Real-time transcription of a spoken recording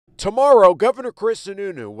Tomorrow, Governor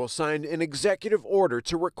Sununu will sign an executive order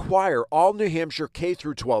to require all New Hampshire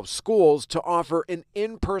K-12 schools to offer an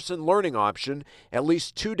in-person learning option at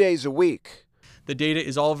least 2 days a week. The data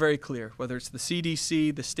is all very clear, whether it's the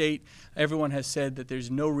CDC, the state, everyone has said that there's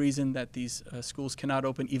no reason that these schools cannot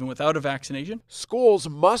open even without a vaccination. Schools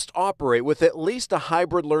must operate with at least a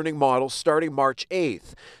hybrid learning model starting March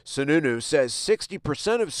 8th. Sununu says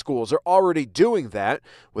 60% of schools are already doing that,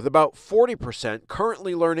 with about 40%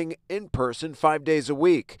 currently learning in person 5 days a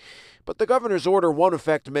week. But the governor's order won't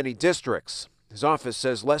affect many districts. His office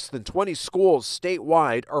says less than 20 schools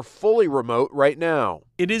statewide are fully remote right now.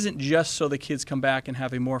 It isn't just so the kids come back and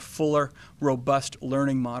have a more fuller, robust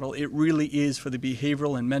learning model. It really is for the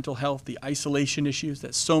behavioral and mental health, the isolation issues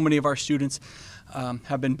that so many of our students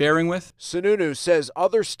have been bearing with. Sununu says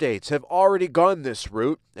other states have already gone this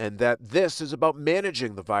route and that this is about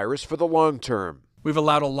managing the virus for the long term. We've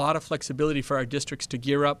allowed a lot of flexibility for our districts to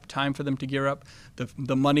gear up, time for them to gear up,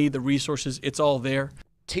 the money, the resources, it's all there.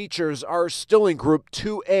 Teachers are still in Group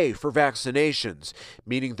 2A for vaccinations,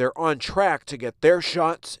 meaning they're on track to get their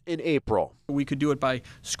shots in April. We could do it by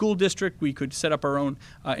school district. We could set up our own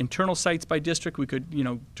internal sites by district. We could,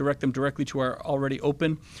 direct them directly to our already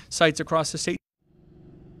open sites across the state.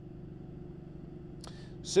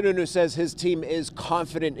 Sununu says his team is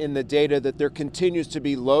confident in the data that there continues to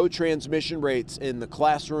be low transmission rates in the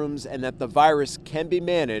classrooms and that the virus can be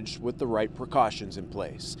managed with the right precautions in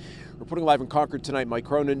place. Reporting live in Concord tonight, Mike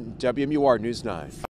Cronin, WMUR News 9.